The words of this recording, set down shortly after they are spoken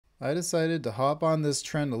I decided to hop on this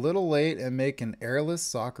trend a little late and make an airless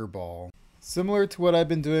soccer ball. Similar to what I've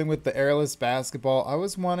been doing with the airless basketball, I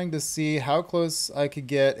was wanting to see how close I could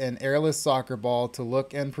get an airless soccer ball to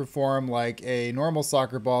look and perform like a normal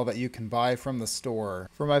soccer ball that you can buy from the store.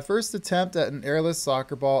 For my first attempt at an airless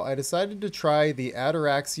soccer ball, I decided to try the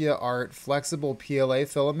Ataraxia Art flexible PLA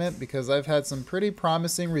filament because I've had some pretty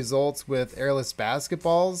promising results with airless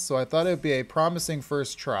basketballs, so I thought it would be a promising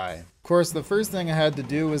first try. Of course, the first thing I had to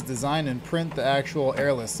do was design and print the actual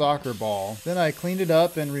airless soccer ball. Then I cleaned it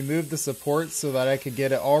up and removed the supports so that I could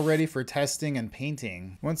get it all ready for testing and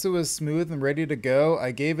painting. Once it was smooth and ready to go,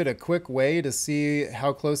 I gave it a quick weigh to see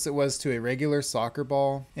how close it was to a regular soccer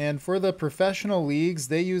ball. And for the professional leagues,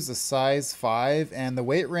 they use a size 5 and the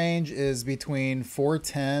weight range is between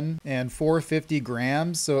 410 and 450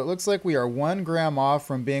 grams, so it looks like we are 1 gram off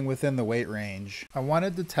from being within the weight range. I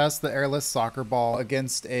wanted to test the airless soccer ball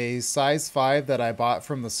against a size 5 that I bought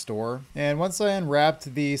from the store. And once I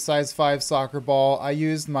unwrapped the size 5 soccer ball, I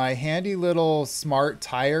used my handy little smart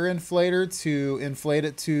tire inflator to inflate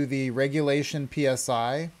it to the regulation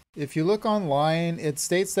PSI. If you look online, it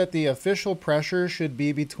states that the official pressure should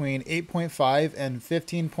be between 8.5 and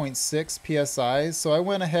 15.6 psi, so I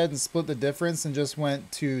went ahead and split the difference and just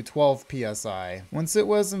went to 12 psi. Once it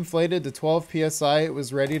was inflated to 12 psi, it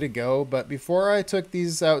was ready to go, but before I took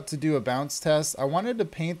these out to do a bounce test, I wanted to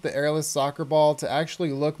paint the airless soccer ball to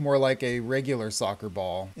actually look more like a regular soccer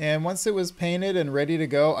ball. And once it was painted and ready to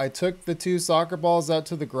go, I took the 2 soccer balls out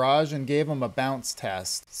to the garage and gave them a bounce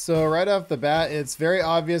test. So right off the bat, it's very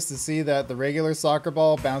obvious to see that the regular soccer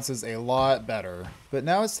ball bounces a lot better. But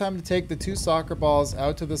now it's time to take the 2 soccer balls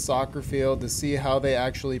out to the soccer field to see how they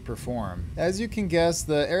actually perform. As you can guess,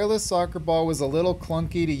 the airless soccer ball was a little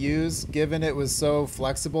clunky to use given it was so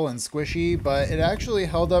flexible and squishy, but it actually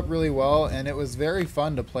held up really well and it was very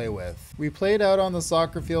fun to play with. We played out on the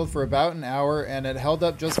soccer field for about an hour and it held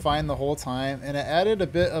up just fine the whole time, and it added a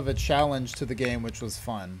bit of a challenge to the game, which was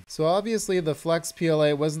fun. So obviously the Flex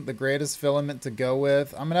PLA wasn't the greatest filament to go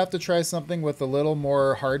with. I'm gonna have to try something with a little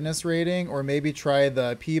more hardness rating, or maybe try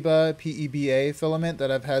the PEBA filament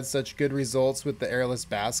that I've had such good results with the airless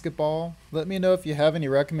basketball. Let me know if you have any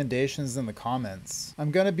recommendations in the comments.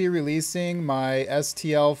 I'm going to be releasing my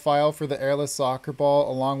STL file for the airless soccer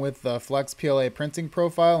ball along with the Flex PLA printing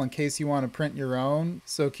profile in case you want to print your own.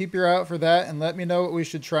 So keep your eye out for that and let me know what we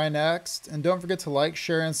should try next. And don't forget to like,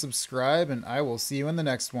 share, and subscribe, and I will see you in the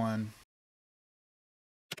next one.